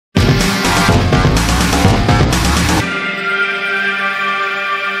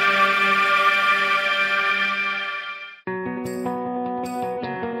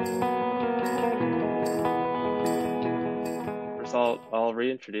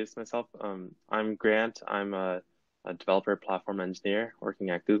introduce myself. I'm Grant. I'm a developer platform engineer working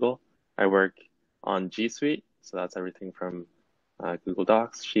at Google. I work on G Suite, so that's everything from Google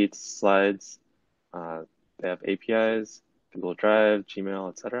Docs, Sheets, Slides. Uh, they have APIs, Google Drive, Gmail,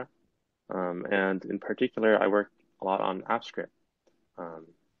 etc. And in particular, I work a lot on AppScript. Um,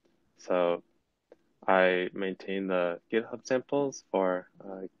 so I maintain the GitHub samples for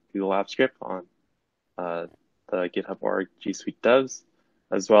Google AppScript on uh, the GitHub org G Suite devs,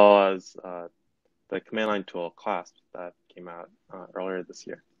 as well as the command line tool clasp that came out earlier this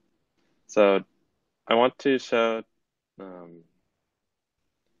year. So I want to show um,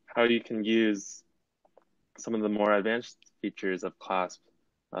 how you can use some of the more advanced features of clasp,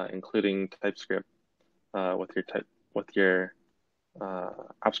 including TypeScript, with your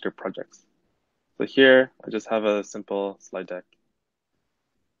AppScript projects. So here I just have a simple slide deck.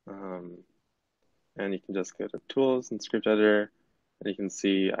 And you can just go to Tools and Script Editor, and you can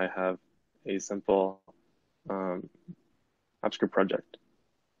see I have a simple AppScript project.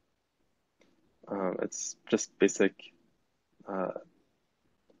 It's just basic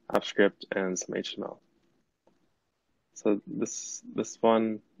AppScript and some HTML. So this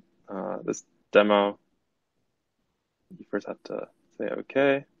demo, you first have to say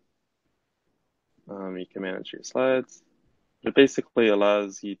OK. You can manage your slides. It basically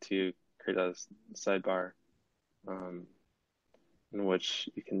allows you to create a sidebar in which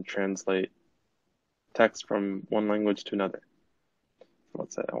you can translate text from one language to another.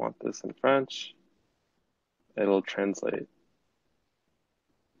 Let's say I want this in French. It'll translate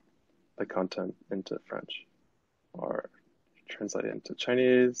the content into French, or translate it into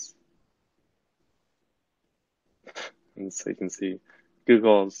Chinese. And so you can see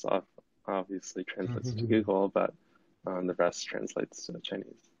Google's obviously translates to Google, but the rest translates to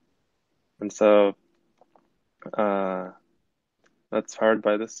Chinese. And so that's powered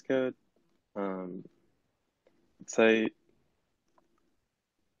by this code. Let's say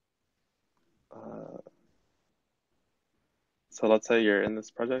let's say you're in this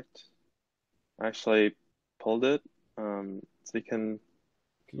project. I actually pulled it, so you can.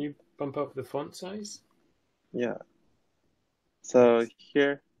 Can you bump up the font size? Yeah. So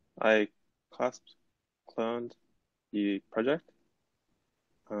here I cloned the project,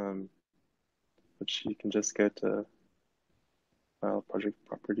 which you can just go to File, Project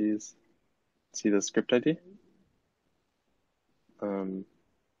Properties, see the script ID.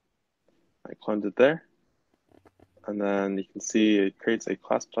 I cloned it there. And then you can see it creates a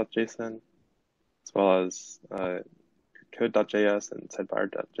clasp.json as well as code.js and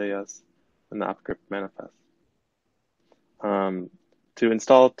sidebar.js and the AppScript manifest. To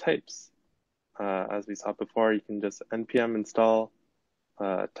install types, as we saw before, you can just npm install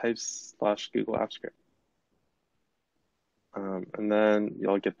types/Google AppScript. And then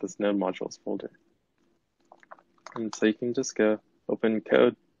you'll get this node modules folder. And so you can just go open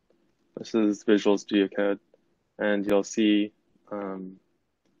code. This is Visual Studio Code. And you'll see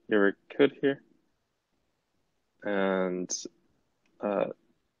your code here. And you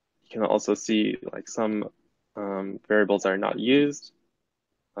can also see like some variables are not used.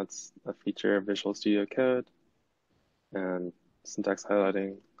 That's a feature of Visual Studio Code. And syntax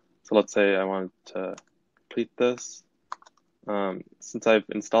highlighting. So let's say I want to complete this. Since I've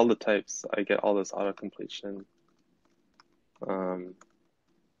installed the types, I get all this auto-completion.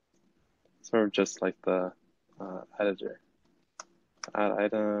 Sort of just like the editor. Add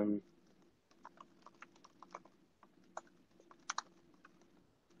item.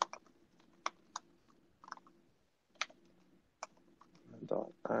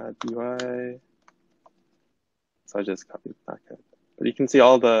 Add UI. So I just copied that code. But you can see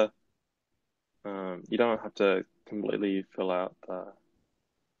all the, you don't have to completely fill out the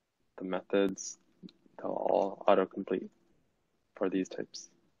methods. They'll all autocomplete for these types.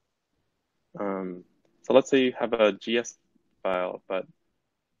 So let's say you have a GS file, but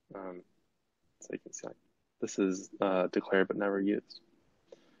so you can see like, this is declared but never used.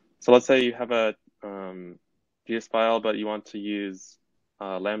 So let's say you have a GS file, but you want to use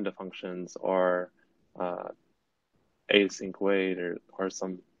Lambda functions or async wait or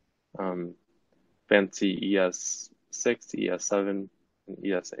some fancy ES6, ES7, and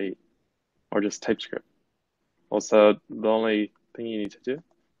ES8, or just TypeScript. Also, the only thing you need to do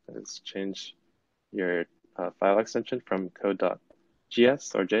is change your file extension from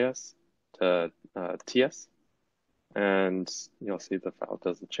code.gs or JS to TS, and you'll see the file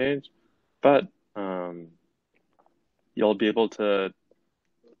doesn't change, but you'll be able to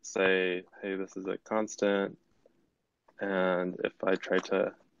say, hey, this is a constant, and if I try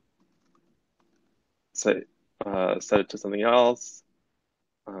to say set it to something else,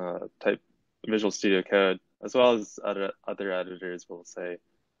 type Visual Studio Code, as well as other editors will say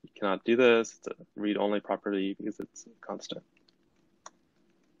you cannot do this. It's a read-only property because it's constant.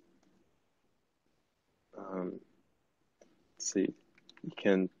 Let's see, you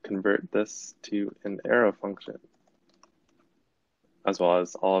can convert this to an arrow function, as well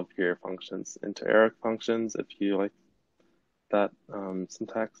as all of your functions into arrow functions if you like that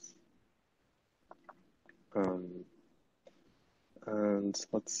syntax. And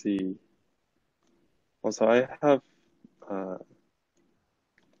let's see. Also, I have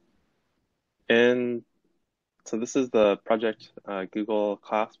so this is the project Google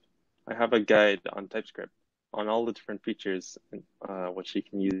Clasp. I have a guide on TypeScript on all the different features which you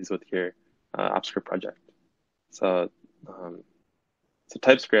can use with your AppScript project. So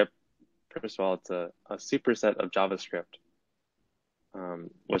TypeScript, first of all, it's a superset of JavaScript,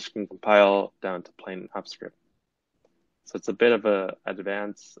 which can compile down to plain AppScript. So it's a bit of an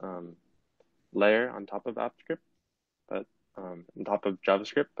advanced layer on top of AppScript, but on top of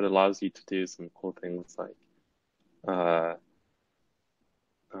JavaScript, but it allows you to do some cool things like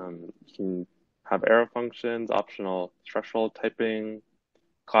you can have arrow functions, optional structural typing,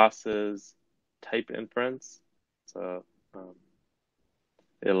 classes, type inference. So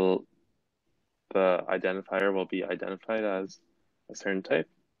the identifier will be identified as a certain type.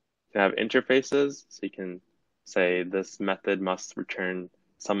 You can have interfaces, so you can say this method must return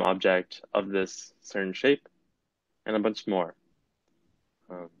some object of this certain shape, and a bunch more.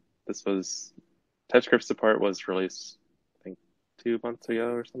 TypeScript support was released, I think, 2 months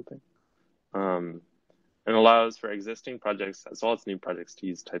ago or something. And allows for existing projects as well as new projects to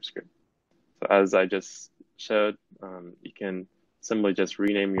use TypeScript. So as I just showed, you can simply just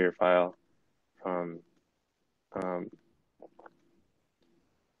rename your file from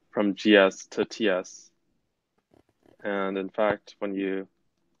GS to TS. And in fact, when you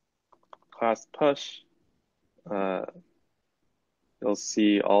class push, you'll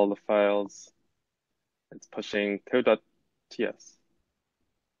see all the files. It's pushing code.ts,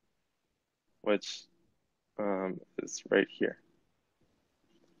 which is right here.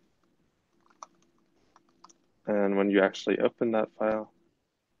 And when you actually open that file,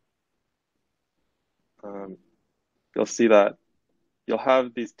 you'll see that you'll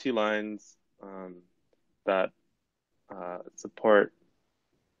have these 2 lines that support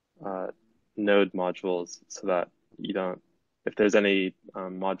node modules, so that you don't, if there's any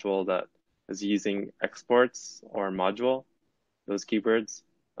module that is using exports or module, those keywords,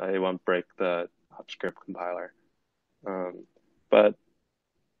 it won't break the AppScript compiler. But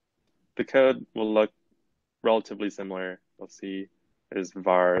the code will look relatively similar. You'll see there's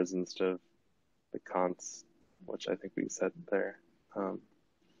vars instead of the consts, which I think we said there.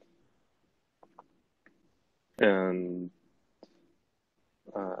 And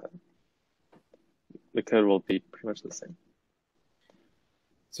the code will be pretty much the same.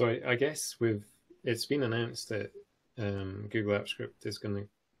 So I guess it's been announced that Google AppScript is going to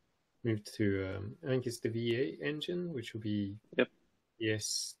move to, I think it's the V8 engine, which will be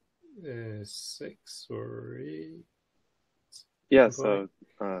ES6 or 8. Yeah, so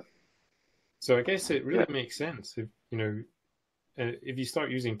I guess it really makes sense if if you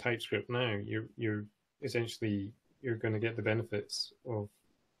start using TypeScript now, you're essentially going to get the benefits of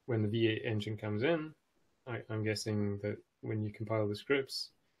when the V8 engine comes in. I'm guessing that when you compile the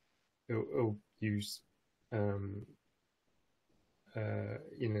scripts, it'll use the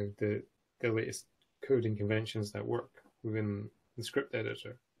latest coding conventions that work within the script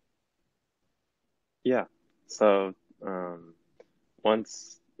editor. Yeah. So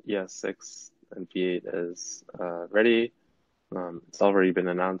once ES6 and V8 is ready, it's already been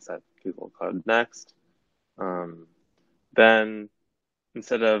announced at Google Cloud Next. Then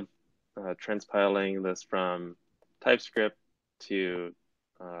instead of transpiling this from TypeScript to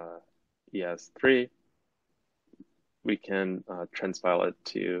ES3, we can transpile it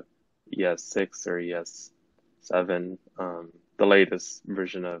to ES6 or ES7, the latest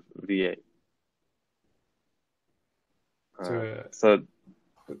version of V8. So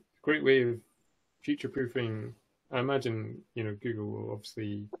a great way of future-proofing. I imagine Google will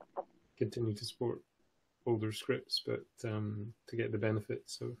obviously continue to support older scripts, but to get the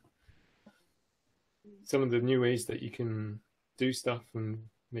benefits of some of the new ways that you can do stuff and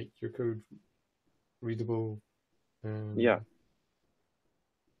make your code readable.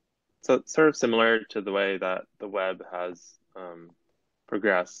 So sort of similar to the way that the web has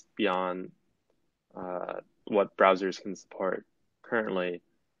progressed beyond what browsers can support currently.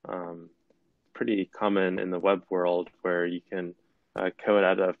 Pretty common in the web world where you can code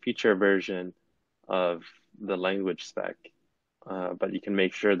out a future version of the language spec but you can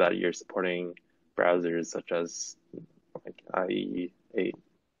make sure that you're supporting browsers such as like IE8,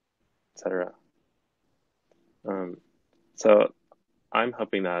 etc. So I'm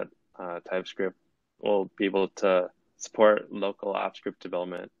hoping that TypeScript will be able to support local app script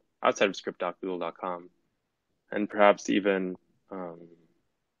development outside of script.google.com, and perhaps even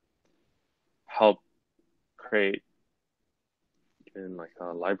help create even like a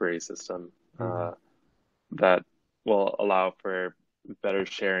library system that will allow for better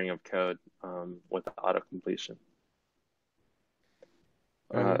sharing of code with auto-completion.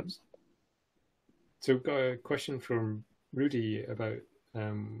 So we've got a question from Rudy about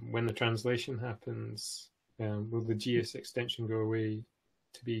when the translation happens, will the GS extension go away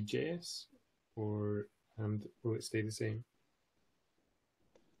to be JS, or will it stay the same?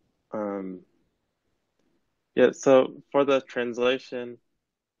 Yeah, so for the translation,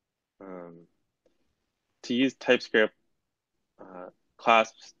 to use TypeScript,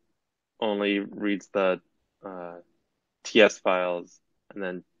 clasp only reads the TS files and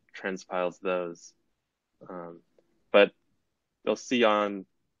then transpiles those. But you'll see in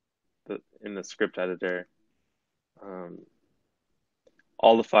the script editor,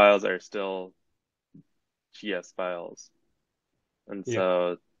 all the files are still GS files. And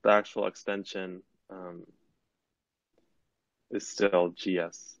so the actual extension is still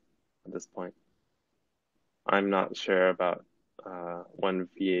GS at this point. I'm not sure about when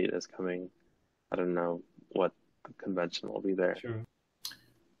V8 is coming. I don't know what the convention will be there. Sure.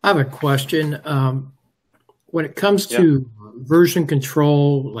 I have a question. When it comes to version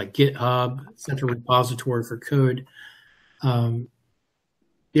control, like GitHub, central repository for code, do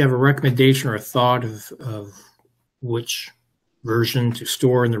you have a recommendation or a thought of which version to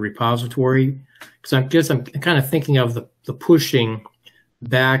store in the repository? Because I guess I'm kind of thinking of the pushing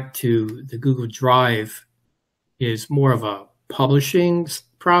back to the Google Drive is more of a publishing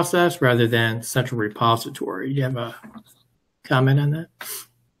process rather than central repository. Do you have a comment on that?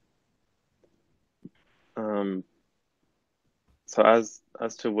 So as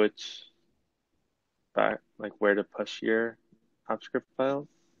to which like where to push your TypeScript files?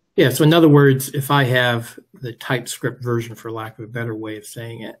 Yeah, so in other words, if I have the TypeScript version, for lack of a better way of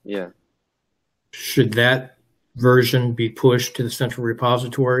saying it, should that version be pushed to the central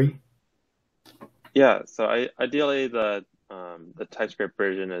repository? Yeah, so ideally the TypeScript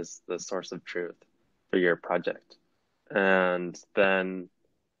version is the source of truth for your project. And then,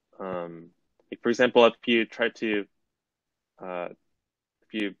 like for example, if you try to, for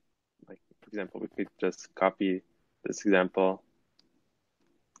example, we could just copy this example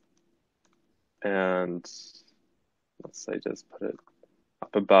and let's say just put it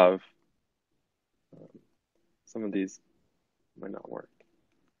up above. Some of these might not work.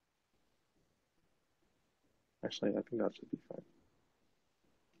 Actually, I think that should be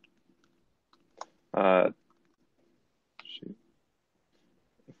fine.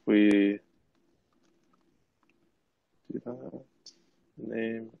 If we do that,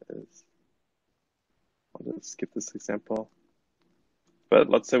 name is, I'll just skip this example. But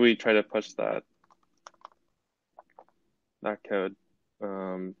let's say we try to push that code,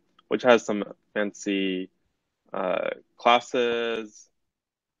 which has some fancy classes,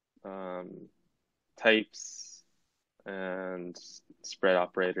 types, and spread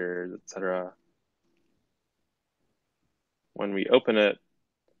operators, etc. When we open it,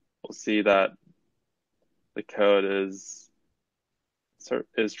 we'll see that the code is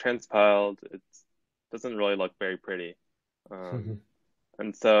transpiled. It doesn't really look very pretty. And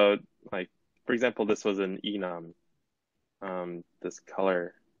so, like, for example, this was an enum, this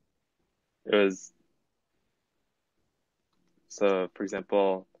color. It was, so for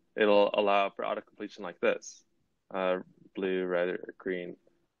example, it'll allow for autocompletion like this, blue, red, or green.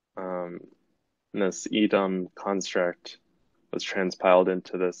 And this enum construct was transpiled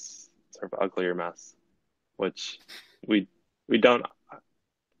into this sort of uglier mess, which you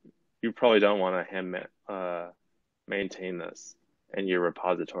probably don't want to hand maintain this in your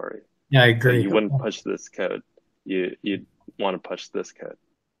repository. Yeah, I agree. So you wouldn't push this code. You'd want to push this code.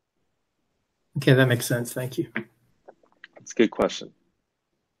 Okay, that makes sense. Thank you. That's a good question.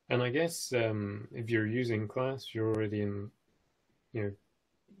 And I guess if you're using Clasp, you're already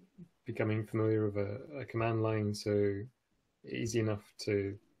becoming familiar with a command line, so easy enough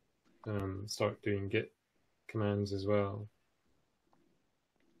to start doing Git commands as well.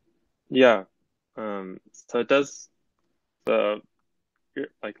 Yeah. So it does. So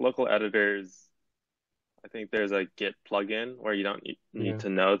like local editors, I think there's a Git plugin where you don't need to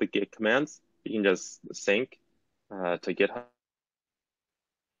know the Git commands. You can just sync to GitHub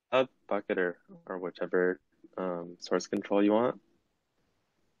bucket or whichever source control you want.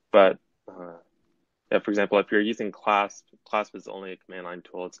 But yeah, for example, if you're using clasp is only a command line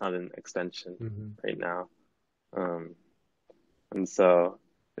tool. It's not an extension right now. And so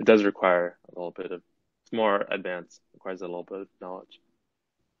it does require a little bit of, it's more advanced, requires a little bit of knowledge.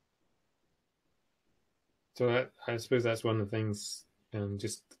 So I suppose that's one of the things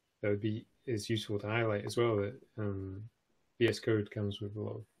just that is useful to highlight as well, that VS Code comes with a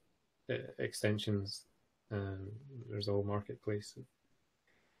lot of extensions. There's a whole marketplace of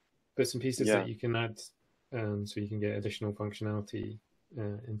bits and pieces that you can add, so you can get additional functionality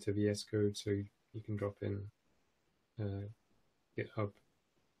into VS Code, so you can drop in GitHub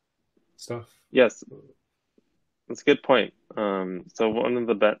stuff. Yes, that's a good point. So one of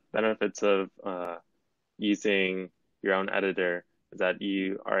the benefits of using your own editor is that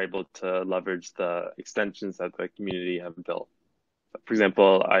you are able to leverage the extensions that the community have built. For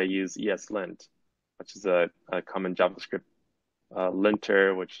example, I use ESLint, which is a common JavaScript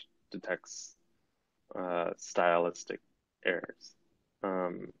linter which detects stylistic errors.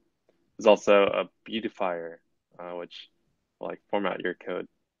 There's also a beautifier which will like format your code,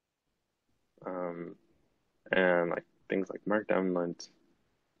 and like things like Markdown lint,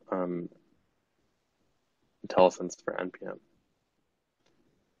 IntelliSense for NPM.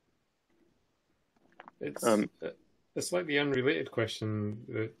 It's a slightly unrelated question,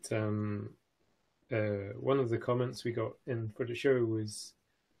 that one of the comments we got in for the show was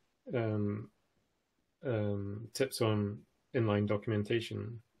tips on inline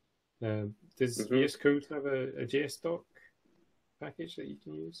documentation. Does VS Code have a JS doc package that you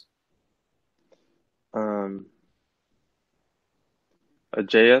can use? A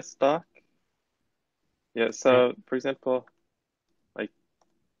JS doc? Yeah, so for example, like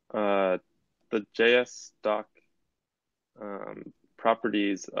the JS doc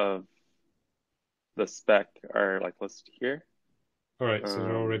properties of the spec are like listed here. All right, so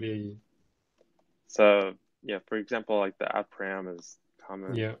they're already. So yeah, for example, like the app param is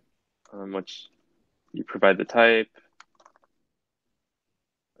common. Yeah. Which you provide the type,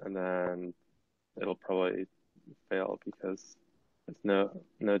 and then it'll probably fail because there's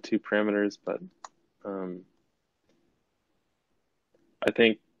no two parameters. But I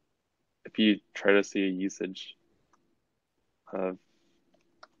think if you try to see a usage of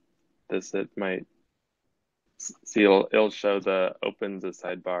this, it might see it'll show the opens a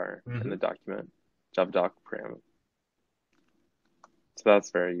sidebar in the document, Java doc param. So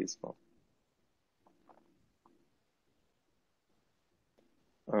that's very useful.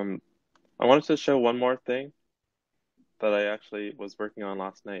 I wanted to show one more thing that I actually was working on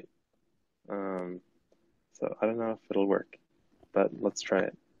last night. So I don't know if it'll work, but let's try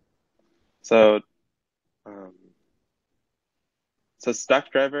it. So,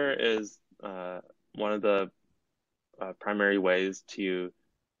 Stackdriver is one of the primary ways to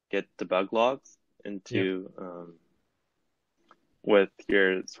get debug logs into with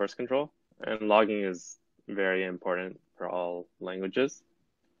your source control, and logging is very important for all languages.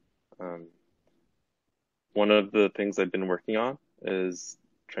 One of the things I've been working on is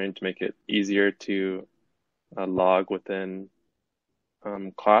trying to make it easier to log within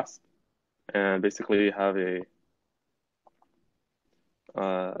clasp, and basically have a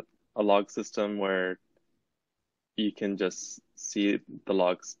log system where you can just see the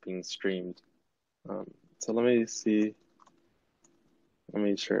logs being streamed. So let me see. Let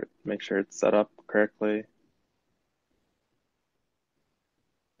me make sure it's set up correctly.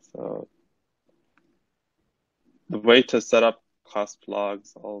 So the way to set up clasp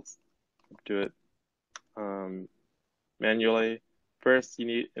logs, I'll do it manually. First, you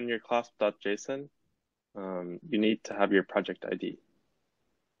need, in your clasp.json, you need to have your project ID.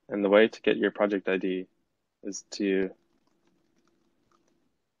 And the way to get your project ID is to,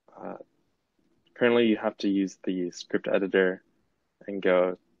 currently you have to use the script editor and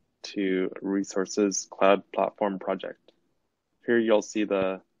go to Resources Cloud Platform Project. Here you'll see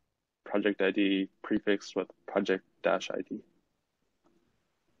the project ID prefixed with project-ID.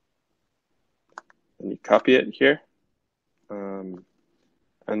 And you copy it here.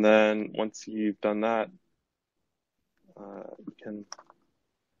 And then once you've done that, you can,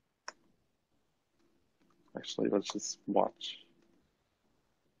 actually, let's just watch.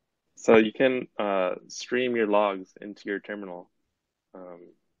 So you can stream your logs into your terminal.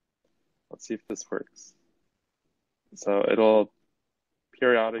 Let's see if this works. So it'll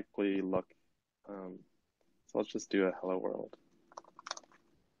periodically look. So let's just do a hello world.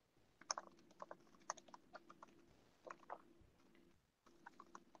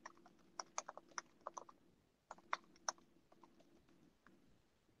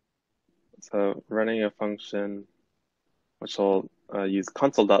 So running a function which will use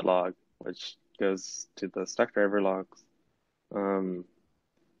console.log, which goes to the Stackdriver logs.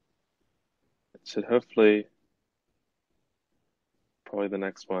 It should hopefully, probably the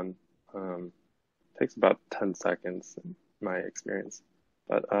next one, takes about 10 seconds in my experience.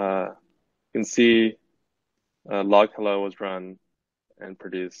 But you can see log hello was run and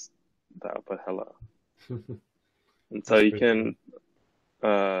produced the output hello. And so you can,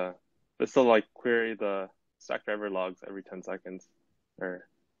 this will like query the Stackdriver logs every 10 seconds or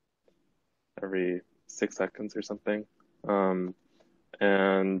every 6 seconds or something.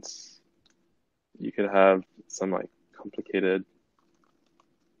 And you could have some like complicated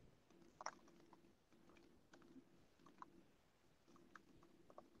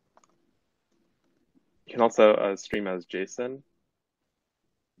you can also stream as JSON.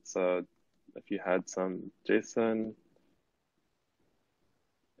 So if you had some JSON,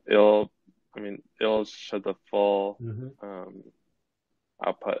 it'll show the full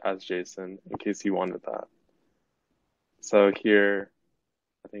output as JSON in case you wanted that. So here,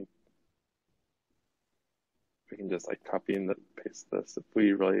 I think we can just like copy and paste this if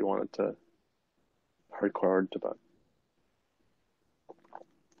we really wanted to hardcore debug.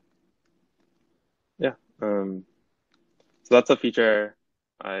 Yeah. So that's a feature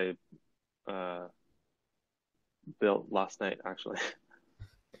I built last night, actually.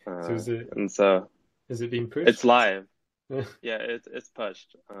 So is it being pushed? It's live. Yeah, it's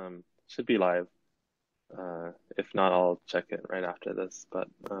pushed. Should be live. If not, I'll check it right after this. But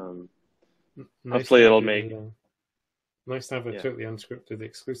hopefully it'll make. Nice to have a totally unscripted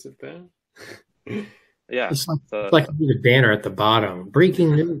exclusive there. Yeah, it's like the banner at the bottom.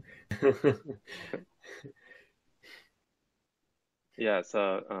 Breaking news. Yeah,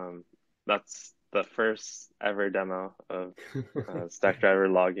 so that's the first ever demo of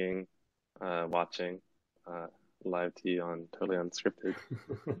Stackdriver logging, watching live to you on totally unscripted.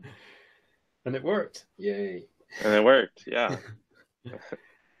 And it worked. Yay. And it worked, yeah.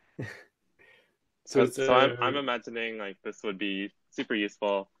 So I'm imagining like this would be super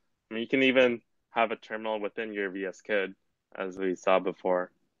useful. I mean, you can even have a terminal within your VS Code, as we saw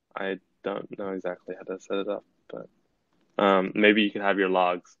before. I don't know exactly how to set it up, but maybe you can have your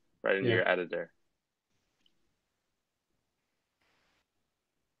logs right in your editor.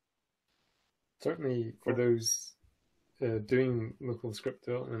 Certainly for those doing local script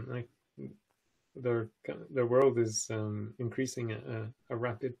development, their world is increasing at a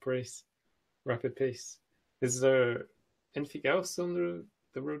rapid pace. Is there anything else on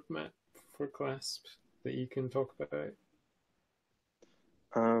the roadmap for clasp that you can talk about?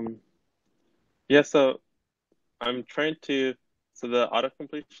 Yeah, so I'm trying to, so the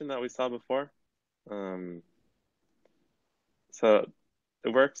autocompletion that we saw before, so it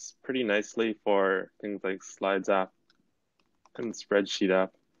works pretty nicely for things like Slides app and Spreadsheet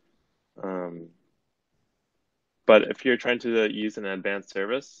app. But if you're trying to use an advanced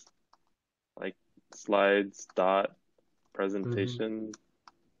service, like Slides dot presentation,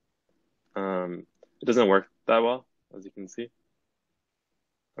 it doesn't work that well, as you can see.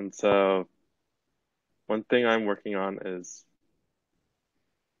 And so one thing I'm working on is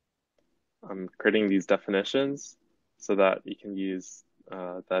I'm creating these definitions so that you can use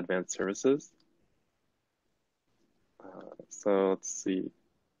the advanced services. So let's see.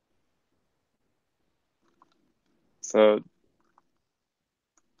 So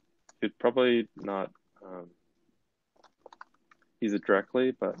you'd probably not use it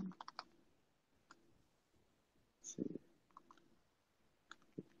directly, but let's see.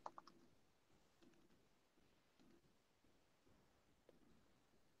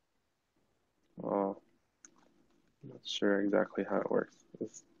 Well, I'm not sure exactly how it works.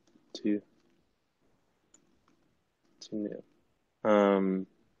 It's too new.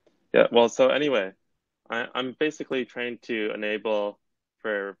 Yeah, well, so anyway, I'm basically trying to enable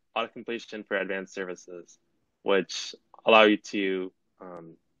for autocompletion for advanced services, which allow you to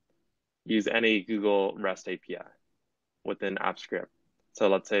use any Google REST API within AppScript. So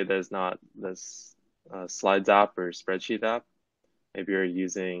let's say there's not this Slides app or Spreadsheet app. Maybe you're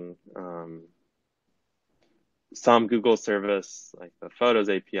using some Google service like the Photos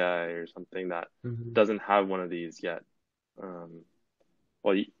API or something that doesn't have one of these yet.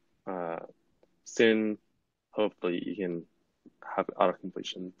 Soon, hopefully, you can have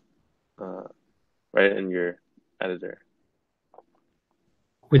autocompletion right in your editor.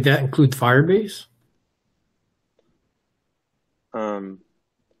 Would that include Firebase? So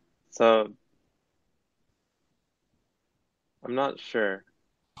I'm not sure.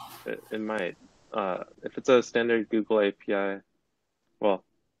 It might. If it's a standard Google API, well,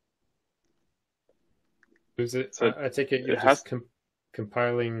 Is it? So I take it you're just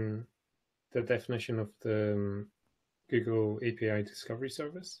compiling the definition of the Google API Discovery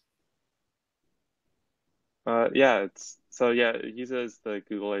Service. Yeah, it uses the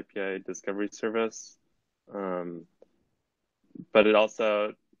Google API Discovery Service, but it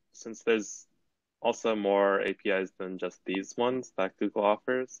also, since there's also more APIs than just these ones that Google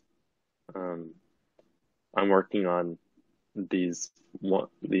offers, I'm working on these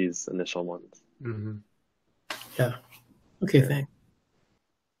initial ones. Mm-hmm. Yeah. Okay. Thanks.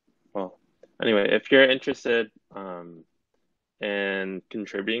 Well, anyway, if you're interested in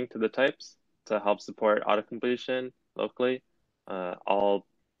contributing to the types to help support autocompletion locally, I'll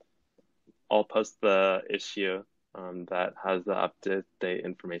post the issue that has the up-to-date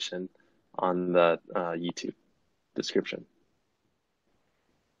information on the YouTube description.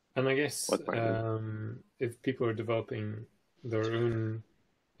 And I guess if people are developing their own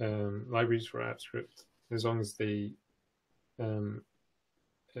libraries for AppScript, as long as they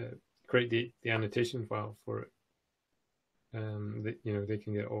create the annotation file for it, they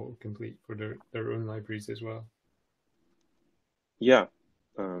can get autocomplete for their own libraries as well. Yeah.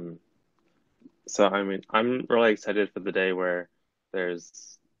 So I mean, I'm really excited for the day where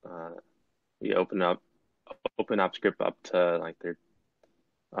there's we open AppScript up to like their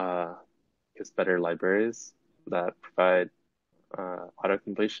better libraries that provide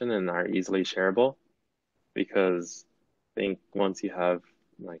autocompletion and are easily shareable, because I think once you have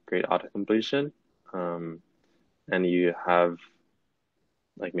like great autocompletion and you have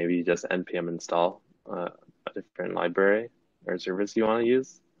like maybe you just npm install a different library or service you want to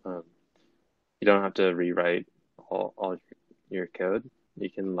use, you don't have to rewrite all your code. You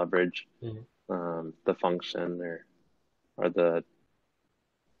can leverage the function or the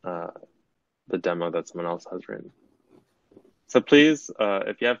demo that someone else has written. So please,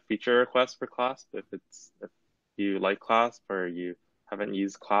 if you have feature requests for Clasp, if you like Clasp or you haven't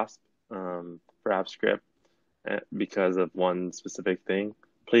used Clasp for AppScript because of one specific thing,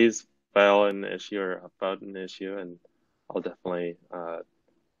 please file an issue or upvote an issue, and I'll definitely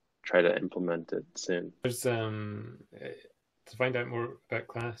try to implement it soon. There's to find out more about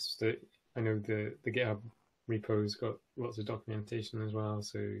Clasp, I know the GitHub repo's got lots of documentation as well.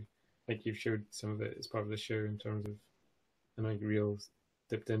 So like you've showed some of it as part of the show in terms of, and I real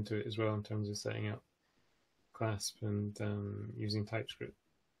dipped into it as well in terms of setting up Clasp and using TypeScript.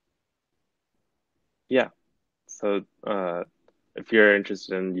 Yeah. So if you're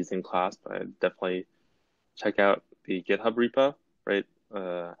interested in using Clasp, I'd definitely check out the GitHub repo, right,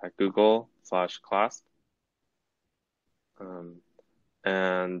 at Google/Clasp.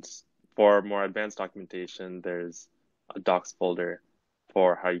 And for more advanced documentation, there's a docs folder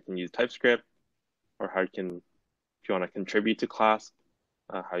for how you can use TypeScript, or how you can, if you want to contribute to Clasp,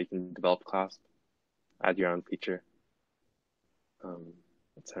 how you can develop Clasp, add your own feature,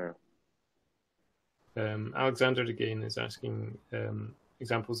 etc. Alexander again is asking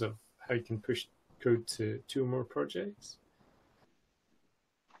examples of how you can push code to 2 or more projects.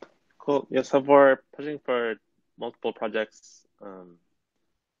 Cool. Yeah, so for pushing for multiple projects,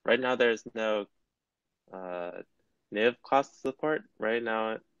 right now there's no native class support. Right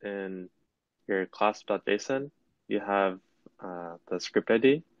now in your clasp.json, you have the script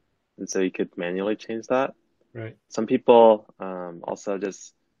ID, and so you could manually change that. Right. Some people also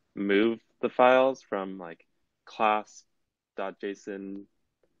just move the files from like class.json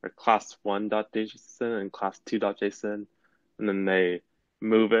or class1.json and class2.json, and then they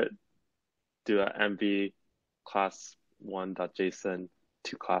move it to a mv class1.json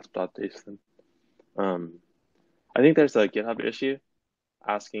to clasp.json. I think there's a GitHub issue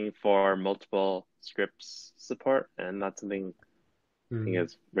asking for multiple scripts support, and that's something I think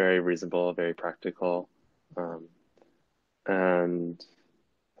is very reasonable, very practical. And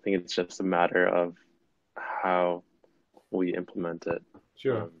I think it's just a matter of how we implement it.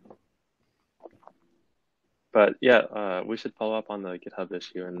 Sure. But yeah, we should follow up on the GitHub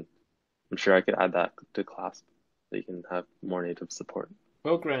issue, and I'm sure I could add that to Clasp so you can have more native support.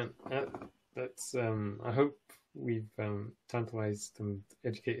 Well, Grant, that's I hope we've tantalized and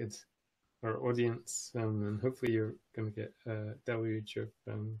educated our audience, and hopefully you're going to get a deluge of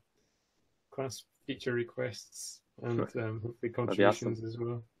Clasp feature requests and hopefully contributions awesome. As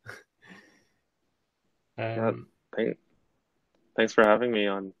well. Thanks for having me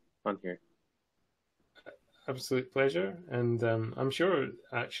on here. Absolute pleasure, and I'm sure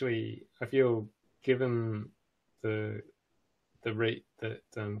actually I feel given the rate that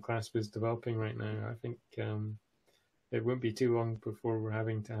Clasp is developing right now, I think it won't be too long before we're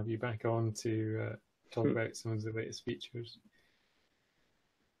having to have you back on to talk about some of the latest features.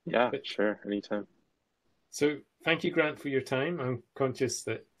 Yeah, sure, anytime. So thank you, Grant, for your time. I'm conscious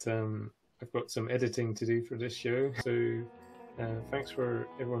that I've got some editing to do for this show. So thanks for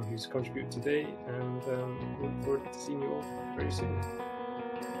everyone who's contributed today, and look forward to seeing you all very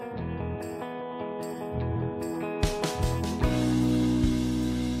soon.